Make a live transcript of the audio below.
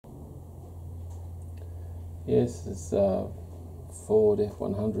Yes, it's Ford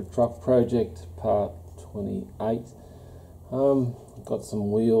F100 truck project, part 28. Got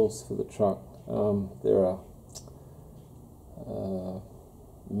some wheels for the truck. They're a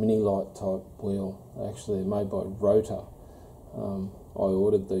mini light type wheel. Actually, they're made by Rota. I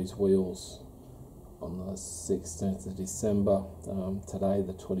ordered these wheels on the 16th of December. Today,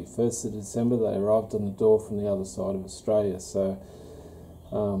 the 21st of December, they arrived on the door from the other side of Australia. So,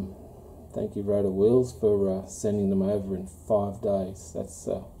 thank you, Rota Wheels, for sending them over in 5 days. That's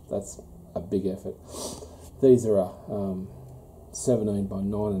a big effort. These are a 17 by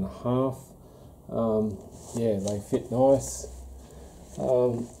 9.5. Yeah, they fit nice.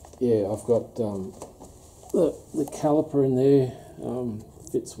 Yeah, I've got the caliper in there.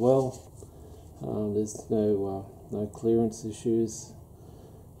 Fits well. There's no clearance issues.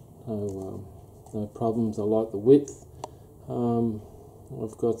 No problems. I like the width.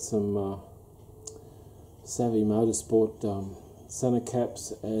 I've got some Savy motorsport center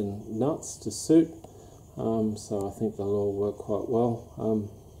caps and nuts to suit, so I think they'll all work quite well.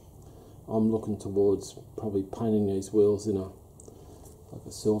 I'm looking towards probably painting these wheels in like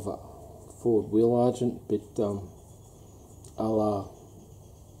a silver Ford wheel argent, bit a la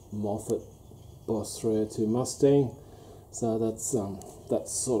Moffat Boss 302 Mustang. So that's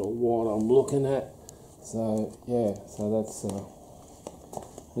sort of what I'm looking at. So yeah, so that's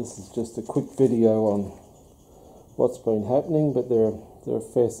this is just a quick video on what's been happening, but they're a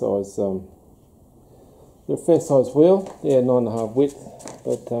fair size wheel. Yeah, 9.5 width,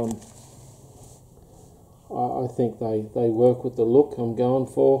 but I think they work with the look I'm going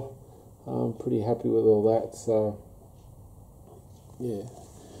for. I'm pretty happy with all that. So yeah,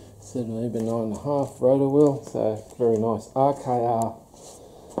 17 by 9.5 rotor wheel. So very nice RKR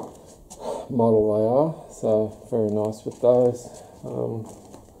model they are. So very nice with those.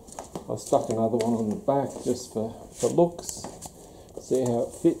 I stuck another one on the back just for looks, see how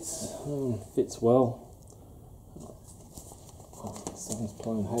it fits. Fits well. Someone's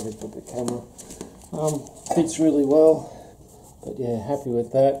playing havoc with the camera. Fits really well, but yeah, happy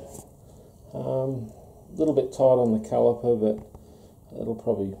with that. A little bit tight on the caliper, but it'll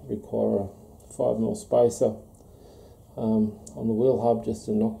probably require a 5mm spacer on the wheel hub just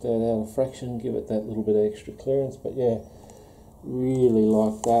to knock that out of fraction, give it that little bit of extra clearance. But yeah, really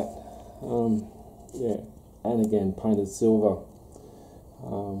like that. Yeah, and again painted silver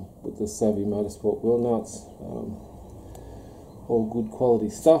with the Savy motorsport wheel nuts. All good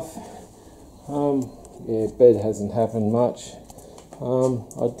quality stuff. Yeah, bed hasn't happened much.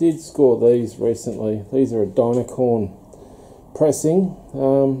 I did score these recently. These are a Dynacorn pressing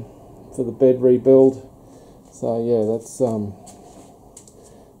for the bed rebuild. So yeah, that's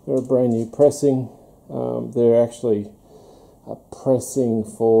they're a brand new pressing. They're actually a pressing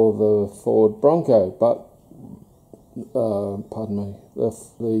for the Ford Bronco, but pardon me, the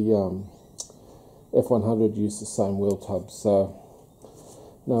F100 used the same wheel tub, so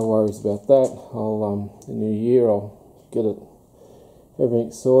no worries about that. I'll the new year I'll get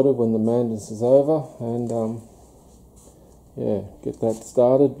everything sorted when the madness is over, and yeah, get that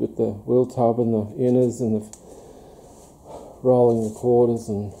started with the wheel tub and the inners and the rolling the quarters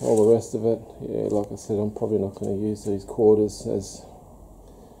and all the rest of it. Yeah, like I said, I'm probably not going to use these quarters as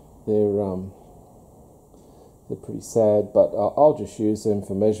they're pretty sad, but I'll just use them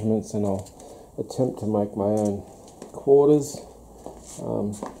for measurements, and I'll attempt to make my own quarters.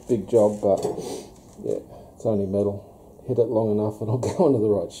 Big job, but yeah, it's only metal. Hit it long enough and I'll go into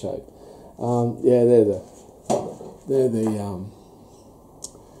the right shape. Yeah, they're the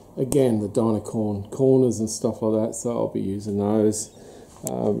again, the Dynacorn corners and stuff like that, so I'll be using those.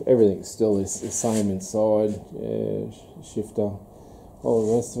 Everything still is the same inside. Yeah, shifter, all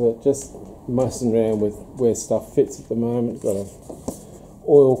the rest of it. Just messing around with where stuff fits at the moment. Got a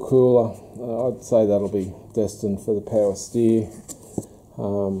oil cooler. I'd say that'll be destined for the power steer.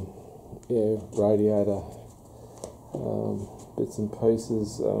 Yeah, radiator, bits and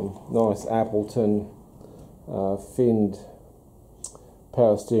pieces. Nice Appleton finned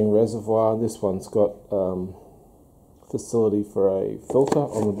power steering reservoir. This one's got facility for a filter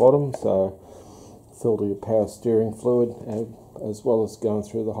on the bottom, so filter your power steering fluid as well as going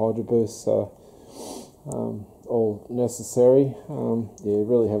through the hydro boost. So all necessary. Yeah,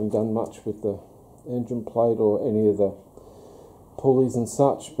 really haven't done much with the engine plate or any of the pulleys and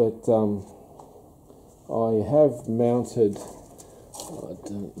such, but I have mounted, I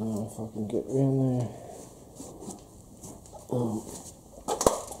don't know if I can get around there.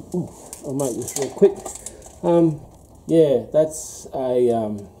 I'll make this real quick. Yeah, that's a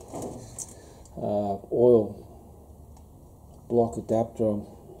oil block adapter.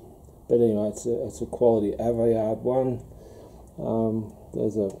 But anyway, it's a quality Aveyard one.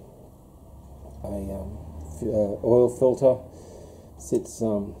 There's a oil filter, sits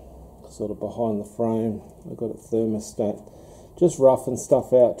sort of behind the frame. I've got a thermostat, just roughing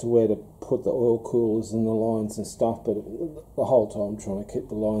stuff out to where to put the oil coolers and the lines and stuff, but the whole time trying to keep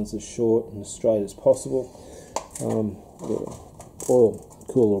the lines as short and as straight as possible. The oil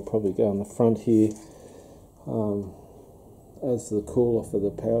cooler will probably go on the front here, as the cooler for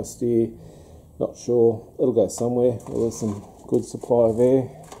the power steer. Not sure, it'll go somewhere where there's some good supply of air.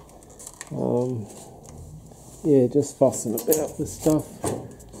 Yeah, just fussing about with stuff,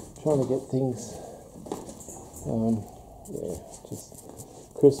 trying to get things, yeah, just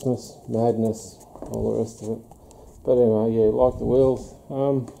Christmas madness, all the rest of it. But anyway, yeah, like the wheels,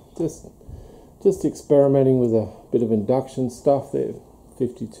 just experimenting with a bit of induction stuff there,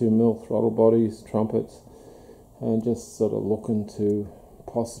 52mm throttle bodies, trumpets, and just sort of looking to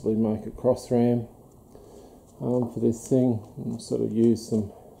possibly make a cross ram for this thing, and sort of use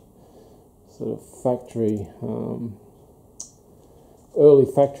some sort of factory, early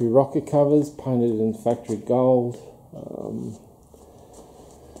factory rocker covers painted in factory gold.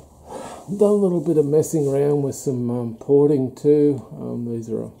 Done a little bit of messing around with some porting too.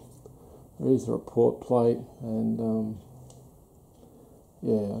 These are a port plate, and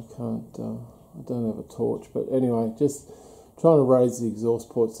yeah, I don't have a torch, but anyway, just trying to raise the exhaust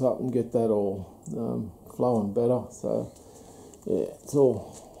ports up and get that all flowing better. So yeah, it's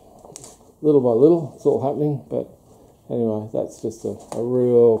all little by little, it's all happening. But anyway, that's just a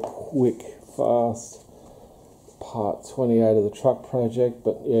real quick, fast part 28 of the truck project.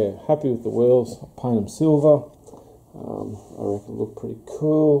 But yeah, happy with the wheels. I paint them silver. I reckon look pretty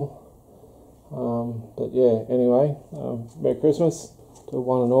cool. But yeah, anyway, Merry Christmas to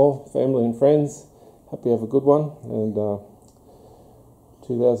one and all, family and friends. Hope you have a good one, and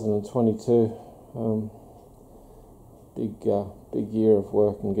 2022, big year of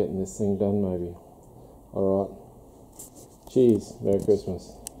work and getting this thing done maybe. Alright, cheers, Merry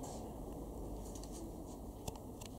Christmas.